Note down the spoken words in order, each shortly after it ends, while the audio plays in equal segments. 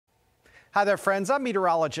Hi there, friends. I'm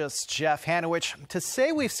meteorologist Jeff Hanowich. To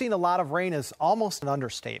say we've seen a lot of rain is almost an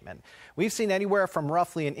understatement. We've seen anywhere from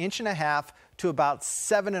roughly 1.5 inches to about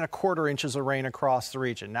 7¼ inches of rain across the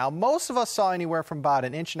region. Now, most of us saw anywhere from about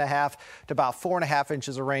 1.5 inches to about 4.5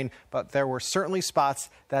 inches of rain, but there were certainly spots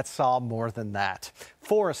that saw more than that.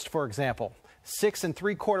 Forest, for example.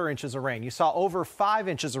 6¾ inches of rain. You saw over 5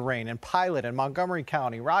 inches of rain in Pilot and Montgomery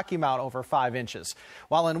County, Rocky Mount over 5 inches.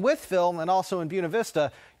 While in Wytheville and also in Buena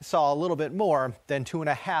Vista, you saw a little bit more than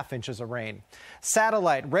 2.5 inches of rain.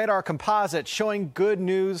 Satellite radar composite showing good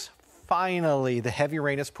news. Finally, the heavy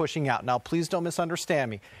rain is pushing out. Now, please don't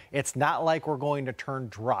misunderstand me. It's not like we're going to turn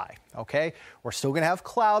dry, okay? We're still going to have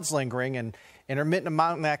clouds lingering and intermittent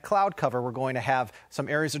amount in that cloud cover. We're going to have some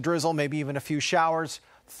areas of drizzle, maybe even a few showers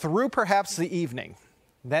through perhaps the evening.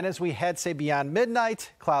 Then as we head, say, beyond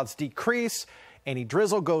midnight, clouds decrease, any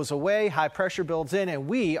drizzle goes away, high pressure builds in, and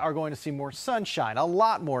we are going to see more sunshine, a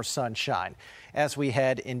lot more sunshine as we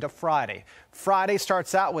head into Friday. Friday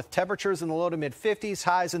starts out with temperatures in the low to mid 50s,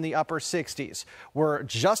 highs in the upper 60s. We're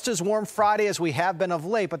just as warm Friday as we have been of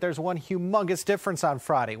late, but there's one humongous difference on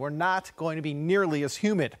Friday. We're not going to be nearly as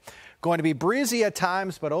humid. Going to be breezy at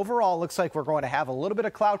times, but overall looks like we're going to have a little bit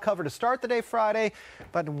of cloud cover to start the day Friday,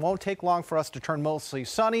 but it won't take long for us to turn mostly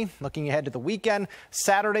sunny. Looking ahead to the weekend,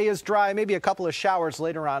 Saturday is dry, maybe a couple of showers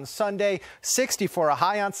later on Sunday. 60 for a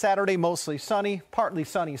high on Saturday, mostly sunny, partly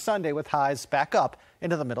sunny Sunday with highs back up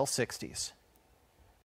into the middle 60s.